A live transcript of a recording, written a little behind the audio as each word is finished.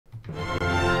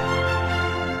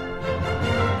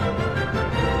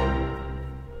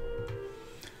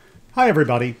Hi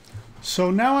everybody.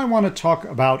 So now I want to talk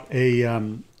about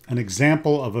an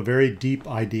example of a very deep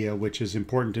idea which is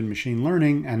important in machine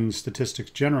learning and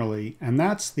statistics generally, and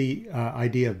that's the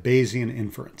idea of Bayesian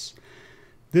inference.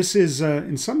 This is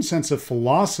in some sense a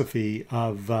philosophy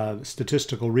of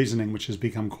statistical reasoning which has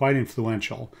become quite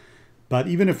influential, but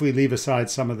even if we leave aside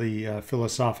some of the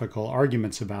philosophical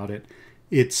arguments about it,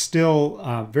 it's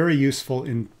still very useful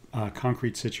in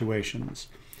concrete situations.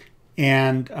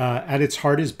 And at its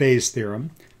heart is Bayes'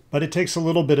 theorem, but it takes a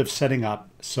little bit of setting up.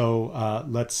 So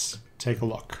let's take a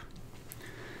look.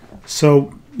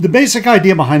 So the basic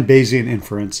idea behind Bayesian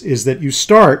inference is that you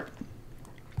start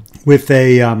with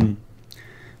a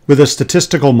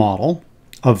statistical model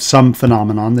of some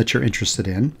phenomenon that you're interested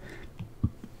in.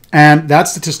 And that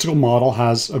statistical model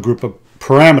has a group of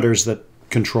parameters that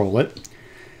control it.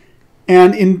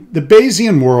 And in the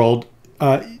Bayesian world,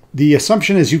 the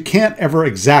assumption is you can't ever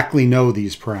exactly know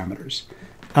these parameters.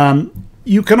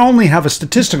 You can only have a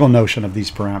statistical notion of these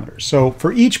parameters. So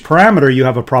for each parameter, you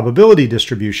have a probability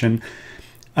distribution,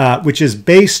 which is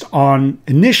based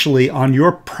initially on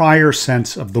your prior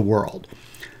sense of the world.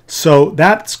 So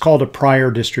that's called a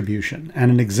prior distribution. And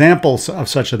an example of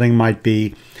such a thing might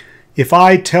be, if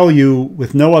I tell you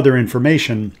with no other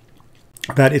information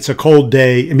that it's a cold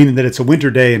day, meaning that it's a winter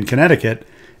day in Connecticut,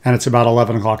 and it's about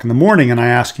 11 o'clock in the morning, and I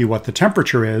ask you what the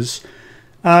temperature is,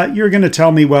 you're going to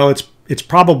tell me, well, it's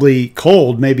probably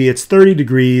cold. Maybe it's 30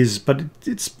 degrees, but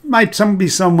it might be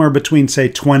somewhere between, say,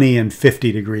 20 and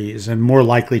 50 degrees, and more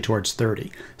likely towards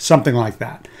 30, something like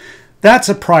that. That's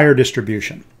a prior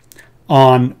distribution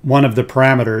on one of the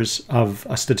parameters of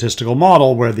a statistical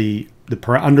model where the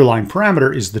underlying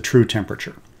parameter is the true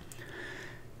temperature.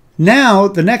 Now,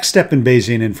 the next step in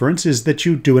Bayesian inference is that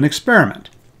you do an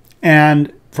experiment.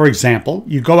 And for example,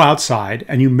 you go outside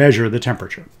and you measure the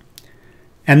temperature.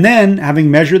 And then,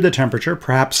 having measured the temperature,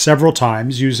 perhaps several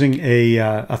times using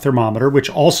a thermometer, which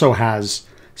also has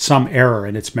some error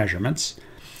in its measurements,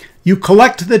 you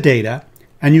collect the data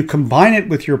and you combine it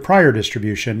with your prior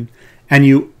distribution, and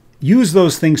you use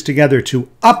those things together to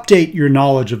update your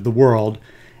knowledge of the world.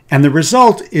 And the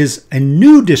result is a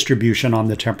new distribution on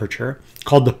the temperature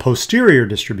called the posterior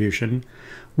distribution,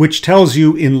 which tells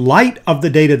you, in light of the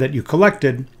data that you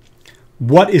collected,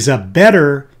 what is a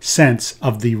better sense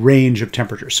of the range of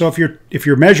temperature. So if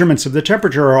your measurements of the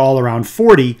temperature are all around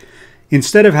 40,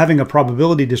 instead of having a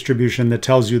probability distribution that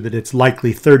tells you that it's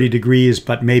likely 30 degrees,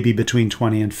 but maybe between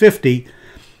 20 and 50,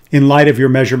 in light of your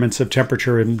measurements of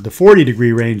temperature in the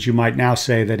 40-degree range, you might now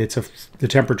say that the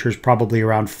temperature is probably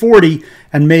around 40,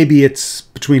 and maybe it's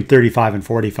between 35 and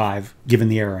 45, given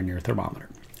the error in your thermometer.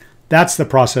 That's the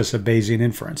process of Bayesian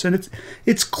inference. And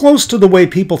it's close to the way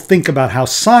people think about how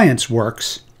science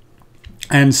works.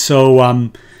 And so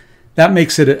that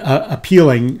makes it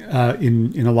appealing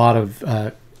in a lot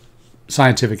of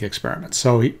scientific experiments.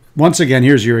 So once again,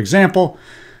 here's your example.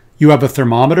 You have a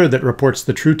thermometer that reports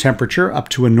the true temperature up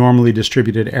to a normally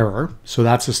distributed error. So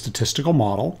that's a statistical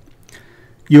model.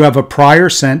 You have a prior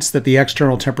sense that the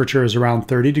external temperature is around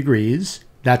 30 degrees.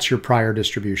 That's your prior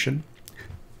distribution.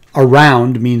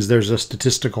 Around means there's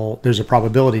a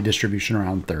probability distribution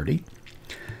around 30.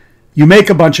 You make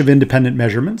a bunch of independent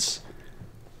measurements.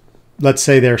 Let's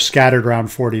say they're scattered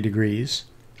around 40 degrees.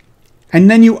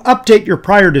 And then you update your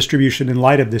prior distribution in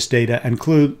light of this data and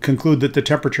conclude that the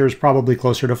temperature is probably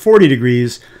closer to 40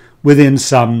 degrees within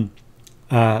some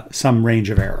range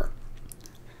of error.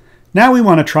 Now we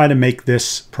want to try to make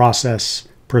this process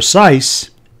precise.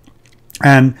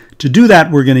 And to do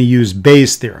that, we're going to use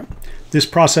Bayes' theorem. This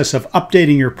process of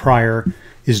updating your prior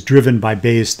is driven by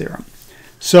Bayes' theorem.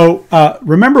 So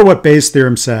remember what Bayes'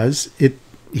 theorem says.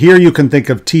 Here you can think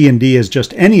of T and D as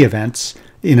just any events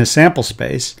in a sample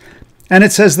space. And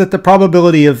it says that the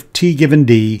probability of T given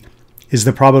D is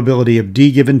the probability of D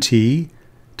given T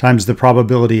times the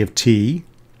probability of T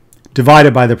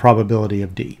divided by the probability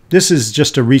of D. This is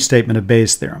just a restatement of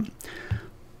Bayes' theorem.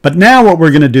 But now what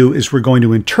we're going to do is we're going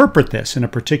to interpret this in a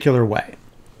particular way.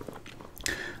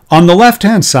 On the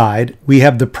left-hand side, we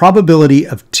have the probability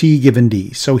of T given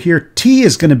D. So here, T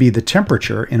is going to be the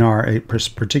temperature in our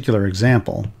particular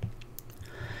example.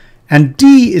 And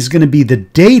D is going to be the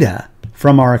data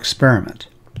from our experiment.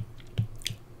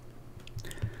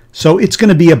 So it's going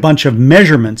to be a bunch of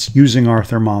measurements using our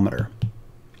thermometer.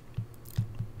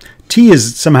 T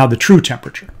is somehow the true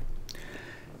temperature.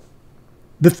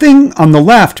 The thing on the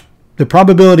left, the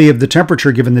probability of the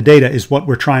temperature given the data, is what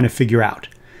we're trying to figure out.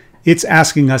 It's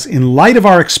asking us, in light of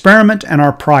our experiment and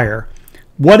our prior,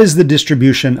 what is the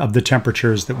distribution of the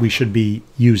temperatures that we should be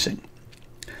using?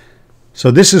 So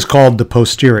this is called the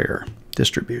posterior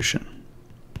distribution.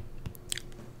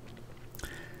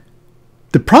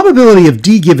 The probability of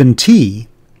d given t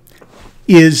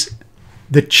is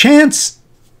the chance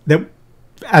that,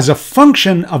 as a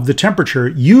function of the temperature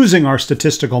using our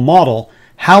statistical model,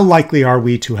 how likely are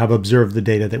we to have observed the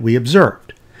data that we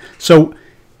observed? So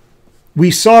we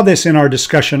saw this in our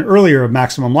discussion earlier of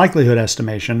maximum likelihood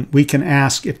estimation. We can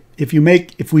ask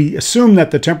if we assume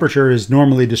that the temperature is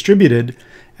normally distributed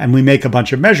and we make a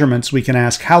bunch of measurements, we can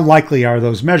ask how likely are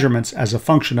those measurements as a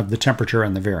function of the temperature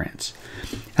and the variance.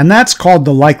 And that's called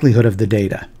the likelihood of the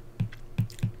data.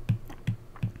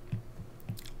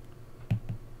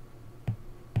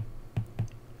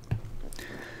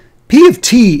 P of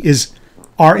t is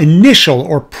our initial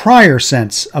or prior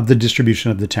sense of the distribution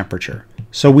of the temperature.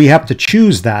 So we have to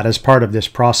choose that as part of this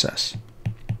process.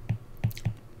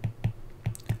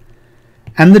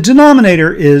 And the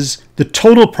denominator is the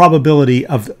total probability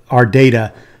of our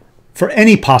data for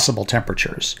any possible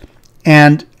temperatures.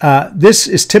 And this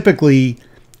is typically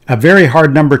a very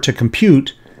hard number to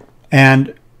compute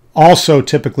and also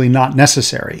typically not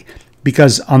necessary,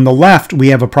 because on the left we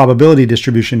have a probability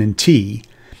distribution in t.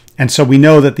 And so we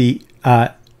know that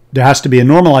there has to be a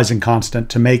normalizing constant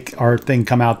to make our thing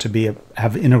come out to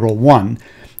have integral 1.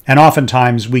 And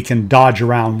oftentimes we can dodge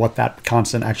around what that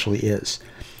constant actually is.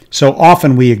 So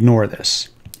often we ignore this.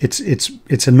 It's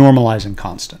a normalizing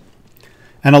constant.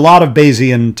 And a lot of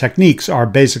Bayesian techniques are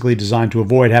basically designed to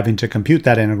avoid having to compute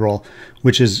that integral,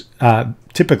 which is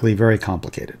typically very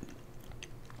complicated.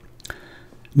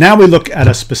 Now we look at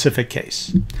a specific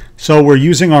case. So we're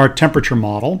using our temperature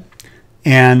model,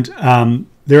 and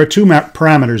there are two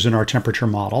parameters in our temperature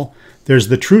model. There's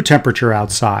the true temperature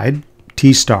outside,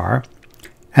 T star,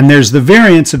 and there's the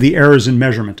variance of the errors in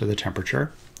measurement of the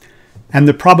temperature. And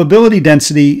the probability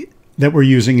density that we're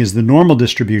using is the normal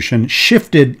distribution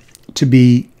shifted to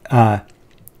be,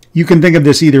 you can think of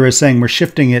this either as saying we're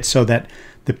shifting it so that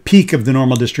the peak of the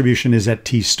normal distribution is at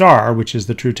T star, which is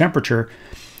the true temperature,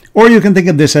 or you can think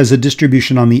of this as a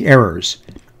distribution on the errors.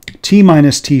 T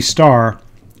minus T star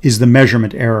is the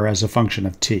measurement error as a function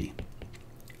of t.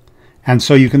 And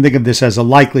so you can think of this as a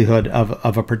likelihood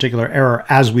of a particular error,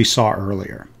 as we saw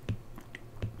earlier.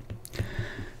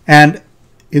 And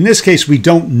in this case, we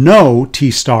don't know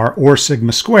T star or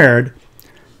sigma squared.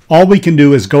 All we can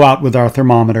do is go out with our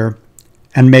thermometer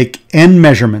and make n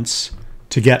measurements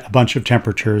to get a bunch of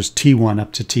temperatures, T1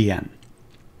 up to Tn.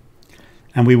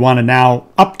 And we want to now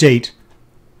update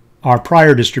our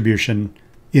prior distribution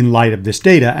in light of this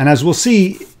data. And as we'll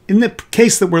see, in the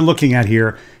case that we're looking at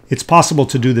here, it's possible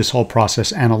to do this whole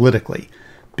process analytically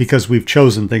because we've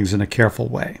chosen things in a careful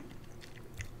way.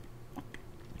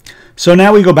 So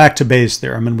now we go back to Bayes'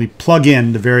 theorem and we plug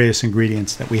in the various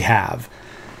ingredients that we have.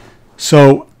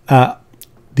 So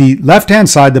the left-hand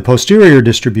side, the posterior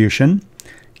distribution,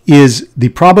 is the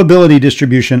probability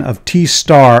distribution of T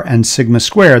star and sigma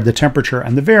squared, the temperature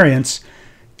and the variance,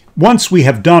 once we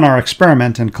have done our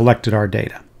experiment and collected our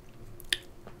data.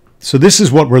 So this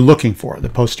is what we're looking for, the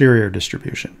posterior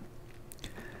distribution.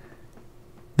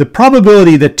 The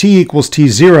probability that t equals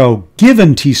t0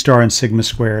 given T star and sigma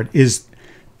squared is,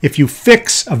 if you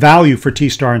fix a value for T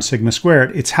star and sigma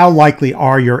squared, it's how likely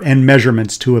are your n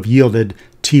measurements to have yielded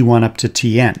T1 up to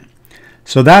Tn.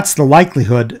 So that's the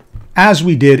likelihood as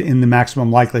we did in the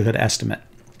maximum likelihood estimate.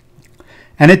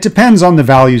 And it depends on the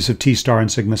values of T star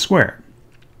and sigma squared.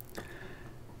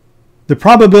 The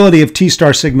probability of T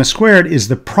star sigma squared is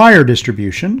the prior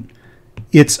distribution.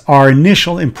 It's our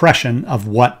initial impression of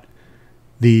what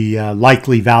the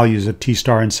likely values of T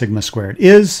star and sigma squared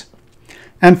is.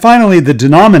 And finally, the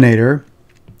denominator,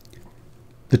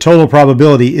 the total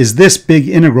probability, is this big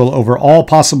integral over all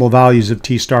possible values of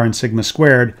T star and sigma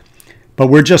squared. But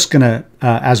we're just going to,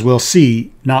 as we'll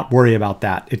see, not worry about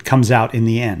that. It comes out in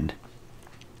the end.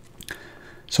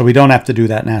 So we don't have to do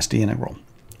that nasty integral.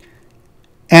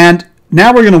 And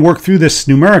now we're going to work through this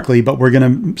numerically, but we're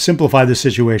going to simplify the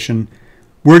situation.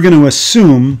 We're going to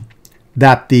assume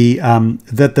that the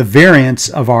variance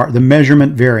of the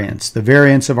measurement variance, the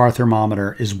variance of our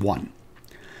thermometer is 1.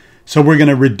 So we're going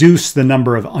to reduce the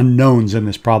number of unknowns in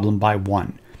this problem by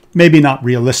 1. Maybe not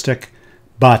realistic,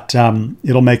 but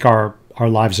it'll make our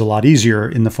lives a lot easier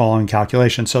in the following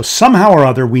calculation. So somehow or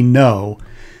other we know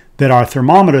that our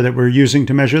thermometer that we're using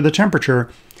to measure the temperature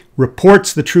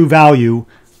reports the true value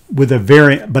with a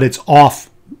variance, but it's off.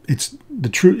 It's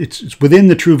within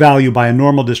the true value by a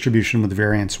normal distribution with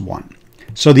variance 1.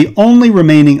 So the only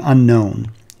remaining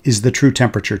unknown is the true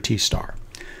temperature T star.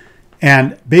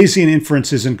 And Bayesian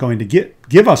inference isn't going to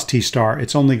give us T star.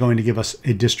 It's only going to give us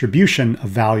a distribution of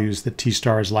values that T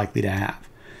star is likely to have.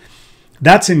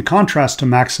 That's in contrast to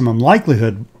maximum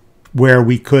likelihood, where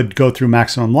we could go through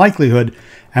maximum likelihood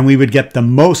and we would get the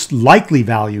most likely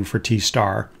value for t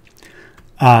star.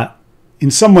 In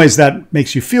some ways that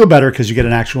makes you feel better because you get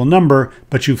an actual number,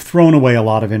 but you've thrown away a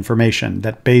lot of information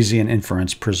that Bayesian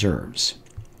inference preserves.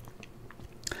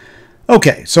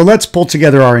 Okay, so let's pull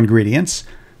together our ingredients.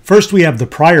 First, we have the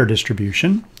prior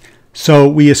distribution. So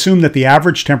we assume that the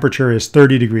average temperature is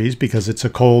 30 degrees because it's a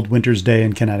cold winter's day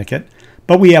in Connecticut,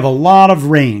 but we have a lot of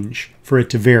range for it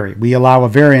to vary. We allow a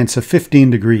variance of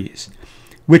 15 degrees,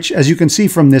 which, as you can see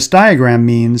from this diagram,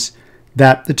 means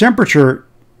that the temperature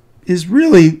is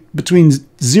really between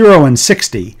 0 and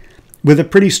 60 with a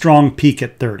pretty strong peak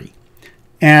at 30.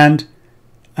 And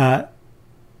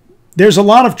there's a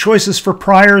lot of choices for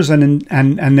priors, and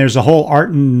there's a whole art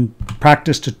and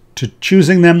practice to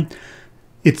choosing them.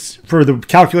 It's for the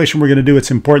calculation we're going to do,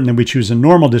 it's important that we choose a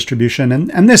normal distribution,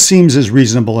 and this seems as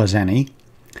reasonable as any.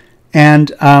 And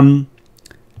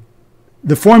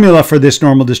the formula for this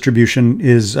normal distribution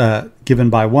is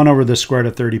given by 1 over the square root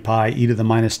of 30 pi e to the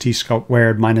minus t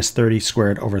squared minus 30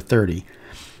 squared over 30.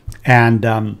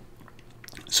 And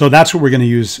so that's what we're going to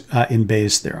use in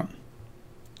Bayes' theorem.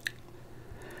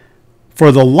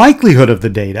 For the likelihood of the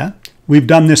data, we've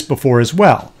done this before as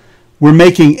well. We're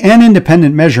making n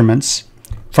independent measurements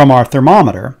from our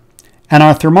thermometer, and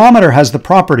our thermometer has the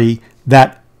property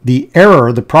that the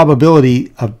error, the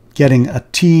probability of getting a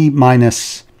t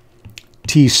minus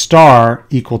t star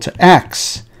equal to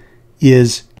x,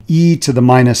 is e to the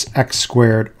minus x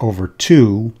squared over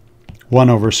 2, 1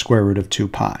 over square root of 2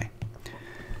 pi.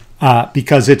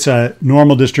 Because it's a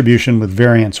normal distribution with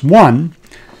variance 1,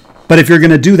 but if you're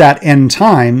going to do that n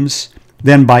times,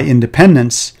 then by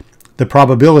independence, the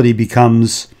probability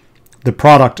becomes the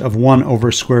product of 1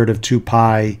 over square root of 2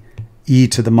 pi e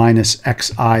to the minus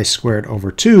xi squared over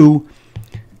 2,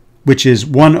 which is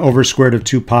 1 over square root of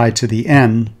 2 pi to the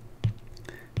n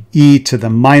e to the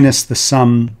minus the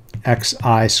sum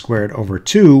xi squared over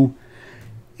 2.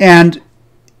 And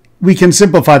we can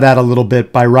simplify that a little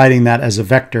bit by writing that as a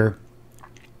vector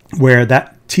where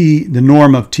that t, the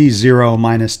norm of t0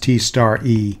 minus t star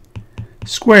e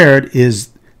squared, is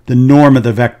the norm of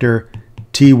the vector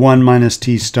t1 minus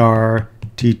t star,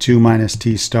 t2 minus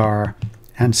t star,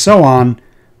 and so on,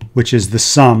 which is the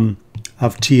sum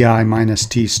of ti minus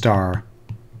t star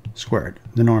squared,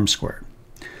 the norm squared.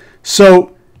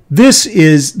 So this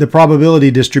is the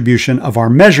probability distribution of our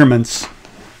measurements,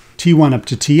 T1 up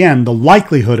to Tn, the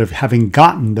likelihood of having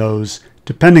gotten those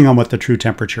depending on what the true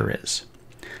temperature is.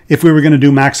 If we were going to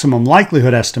do maximum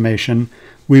likelihood estimation,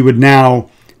 we would now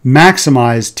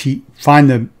maximize find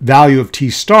the value of T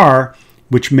star,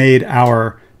 which made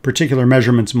our particular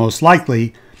measurements most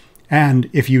likely. And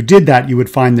if you did that, you would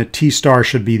find that T star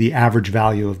should be the average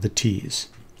value of the T's.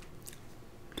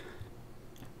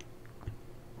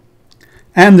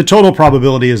 And the total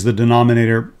probability is the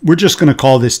denominator. We're just going to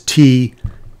call this T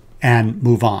and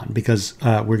move on because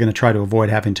we're going to try to avoid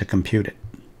having to compute it.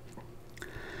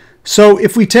 So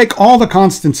if we take all the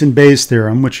constants in Bayes'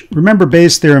 theorem, which remember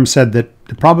Bayes' theorem said that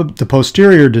the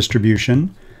posterior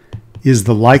distribution is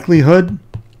the likelihood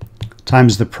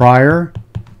times the prior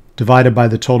divided by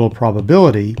the total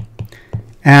probability.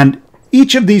 And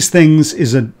each of these things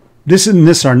is this and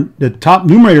this are, the top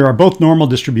numerator are both normal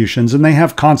distributions, and they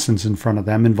have constants in front of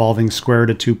them involving square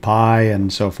root of 2 pi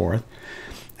and so forth.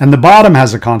 And the bottom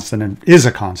has a constant and is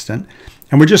a constant.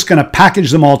 And we're just going to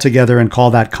package them all together and call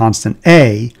that constant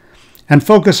A, and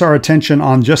focus our attention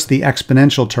on just the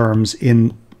exponential terms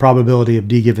in probability of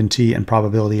d given t and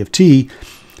probability of t.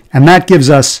 And that gives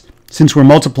us, since we're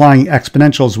multiplying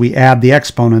exponentials, we add the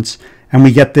exponents, and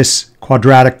we get this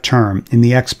quadratic term in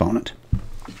the exponent.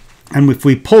 And if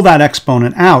we pull that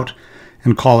exponent out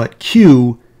and call it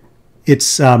q,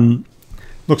 it's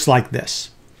looks like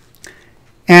this.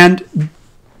 And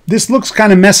this looks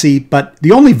kind of messy, but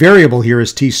the only variable here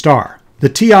is t star. The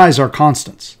ti's are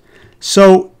constants.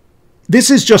 So this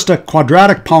is just a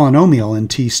quadratic polynomial in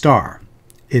t star.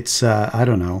 It's, I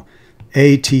don't know,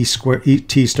 a t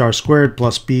star squared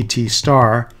plus b t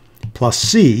star plus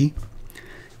c.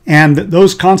 And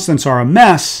those constants are a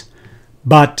mess,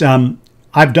 but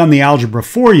I've done the algebra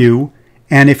for you,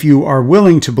 and if you are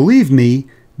willing to believe me,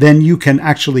 then you can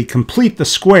actually complete the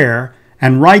square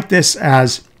and write this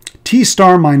as t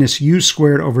star minus u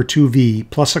squared over 2v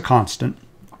plus a constant,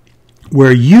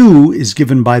 where u is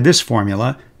given by this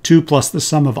formula, 2 plus the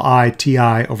sum of I ti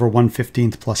over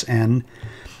 1/15 plus n,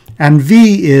 and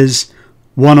v is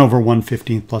 1 over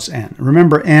 1/15 plus n.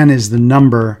 Remember, n is the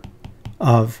number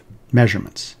of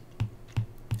measurements.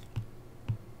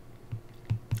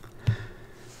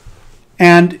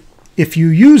 And if you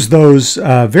use those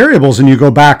variables and you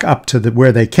go back up to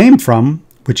where they came from,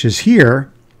 which is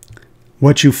here,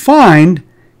 what you find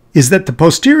is that the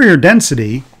posterior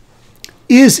density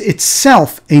is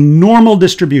itself a normal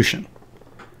distribution,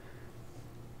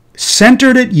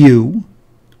 centered at U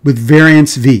with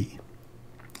variance V.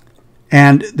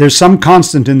 And there's some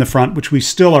constant in the front, which we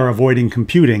still are avoiding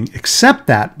computing, except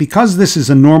that because this is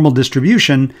a normal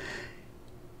distribution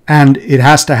and it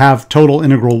has to have total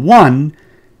integral 1,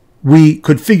 we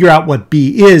could figure out what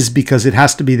B is, because it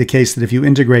has to be the case that if you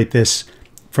integrate this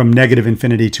from negative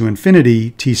infinity to infinity,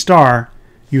 T star,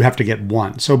 you have to get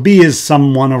 1. So B is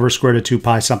some 1 over square root of 2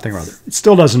 pi something or other. It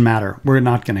still doesn't matter. We're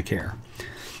not going to care,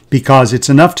 because it's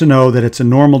enough to know that it's a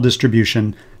normal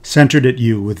distribution centered at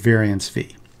U with variance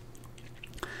V.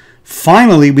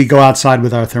 Finally, we go outside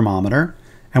with our thermometer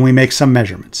and we make some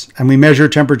measurements. And we measure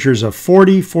temperatures of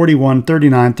 40, 41,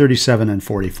 39, 37, and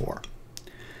 44.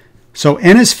 So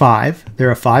N is 5. There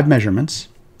are 5 measurements.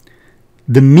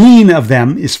 The mean of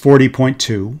them is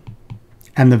 40.2.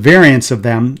 And the variance of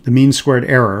them, the mean squared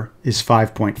error, is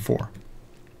 5.4.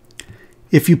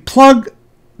 If you plug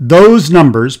those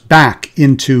numbers back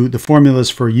into the formulas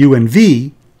for U and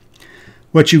V,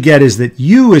 what you get is that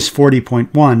U is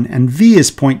 40.1 and V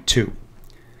is 0.2.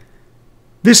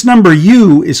 This number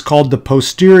U is called the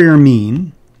posterior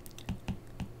mean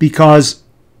because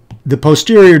the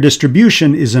posterior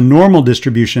distribution is a normal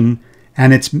distribution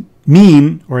and its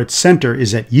mean, or its center,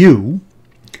 is at U.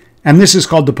 And this is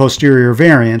called the posterior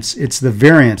variance. It's the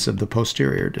variance of the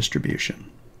posterior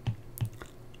distribution.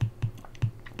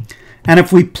 And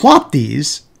if we plot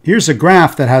these, here's a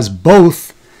graph that has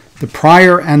both the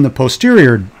prior and the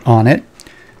posterior on it.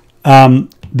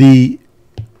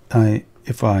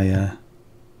 If I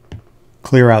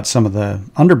clear out some of the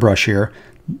underbrush here,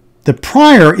 the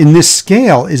prior in this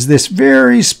scale is this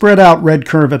very spread out red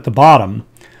curve at the bottom,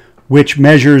 which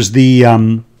measures the,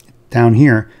 down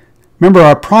here. Remember,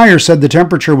 our prior said the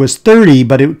temperature was 30,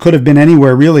 but it could have been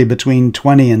anywhere really between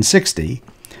 20 and 60.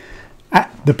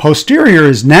 The posterior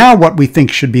is now what we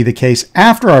think should be the case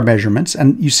after our measurements,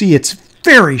 and you see it's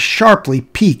very sharply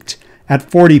peaked at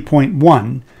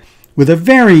 40.1 with a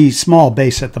very small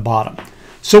base at the bottom.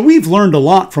 So we've learned a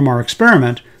lot from our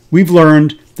experiment. We've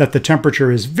learned that the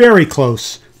temperature is very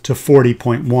close to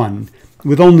 40.1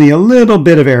 with only a little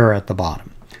bit of error at the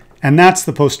bottom. And that's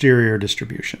the posterior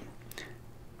distribution.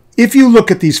 If you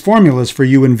look at these formulas for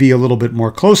U and V a little bit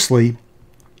more closely,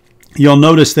 you'll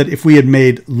notice that if we had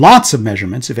made lots of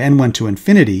measurements, if n went to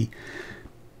infinity,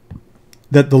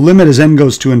 that the limit as n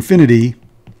goes to infinity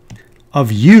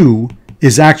of U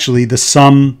is actually the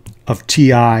sum of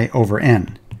Ti over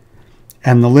n.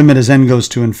 And the limit as n goes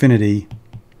to infinity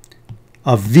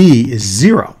of V is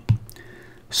 0.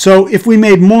 So if we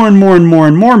made more and more and more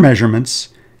and more measurements,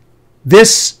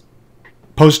 this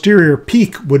posterior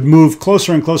peak would move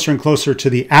closer and closer and closer to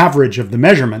the average of the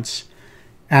measurements,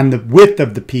 and the width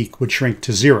of the peak would shrink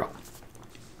to 0.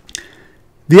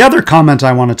 The other comment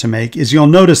I wanted to make is you'll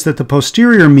notice that the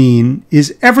posterior mean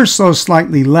is ever so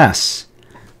slightly less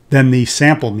than the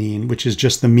sample mean, which is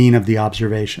just the mean of the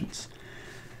observations.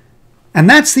 And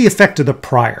that's the effect of the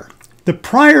prior. The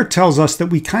prior tells us that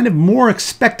we kind of more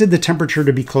expected the temperature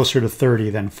to be closer to 30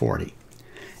 than 40.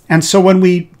 And so when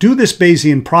we do this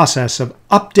Bayesian process of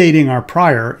updating our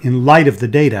prior in light of the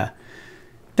data,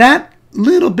 that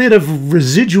little bit of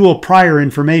residual prior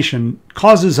information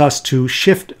causes us to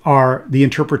shift the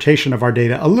interpretation of our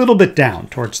data a little bit down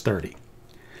towards 30.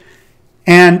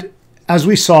 And as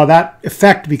we saw, that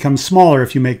effect becomes smaller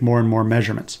if you make more and more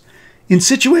measurements. In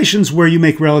situations where you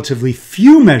make relatively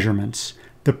few measurements,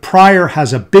 the prior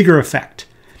has a bigger effect.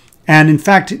 And in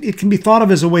fact, it can be thought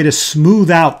of as a way to smooth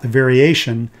out the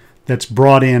variation that's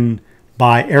brought in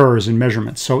by errors in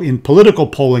measurements. So in political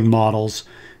polling models,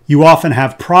 you often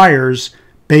have priors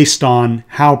based on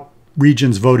how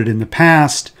regions voted in the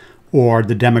past or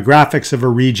the demographics of a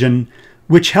region,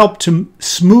 which help to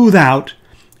smooth out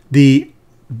the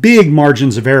big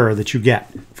margins of error that you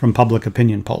get from public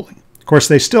opinion polling. Of course,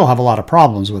 they still have a lot of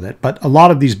problems with it, but a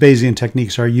lot of these Bayesian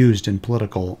techniques are used in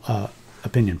political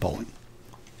opinion polling.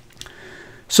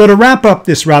 So to wrap up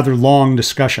this rather long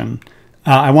discussion,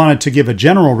 I wanted to give a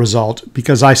general result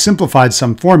because I simplified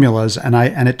some formulas, and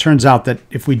it turns out that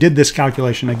if we did this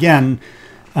calculation again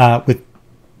with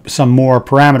some more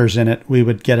parameters in it, we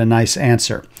would get a nice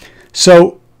answer.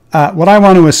 So what I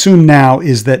want to assume now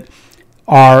is that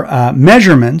our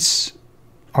measurements,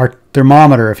 our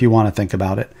thermometer, if you want to think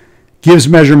about it, gives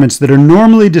measurements that are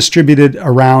normally distributed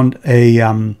around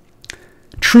a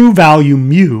true value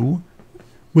mu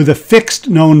with a fixed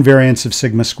known variance of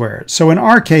sigma squared. So in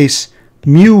our case,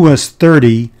 mu was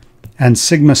 30 and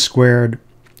sigma squared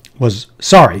was,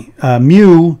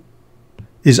 mu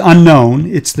is unknown,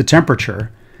 it's the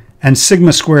temperature, and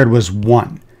sigma squared was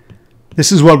 1.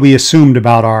 This is what we assumed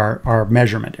about our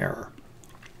measurement error.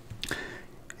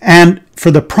 And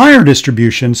for the prior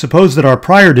distribution, suppose that our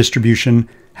prior distribution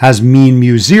has mean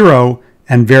mu 0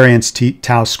 and variance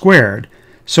tau squared.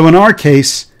 So in our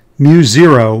case, mu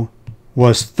 0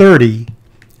 was 30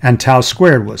 and tau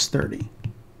squared was 30.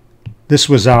 This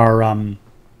was our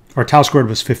tau squared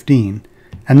was 15.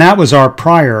 And that was our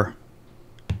prior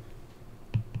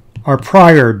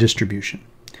distribution.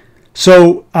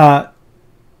 So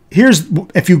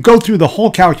if you go through the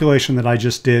whole calculation that I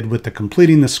just did with the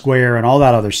completing the square and all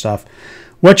that other stuff,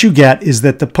 what you get is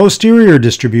that the posterior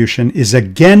distribution is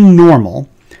again normal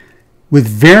with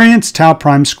variance tau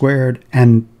prime squared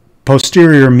and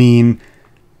posterior mean,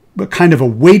 but kind of a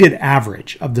weighted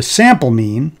average of the sample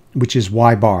mean, which is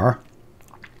y bar,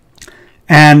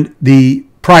 and the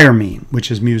prior mean, which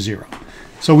is mu 0.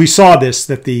 So we saw this,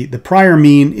 that the prior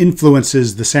mean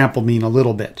influences the sample mean a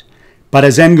little bit. But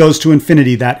as n goes to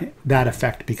infinity, that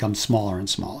effect becomes smaller and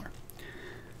smaller.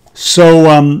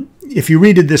 So if you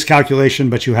redid this calculation,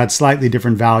 but you had slightly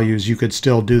different values, you could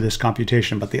still do this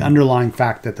computation. But the underlying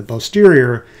fact that the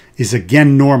posterior is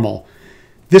again normal,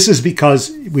 this is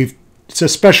because it's a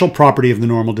special property of the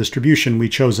normal distribution. We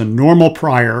chose a normal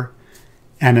prior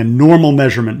and a normal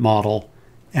measurement model,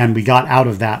 and we got out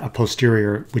of that a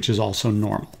posterior, which is also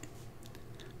normal.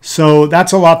 So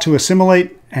that's a lot to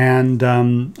assimilate, and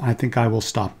I think I will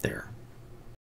stop there.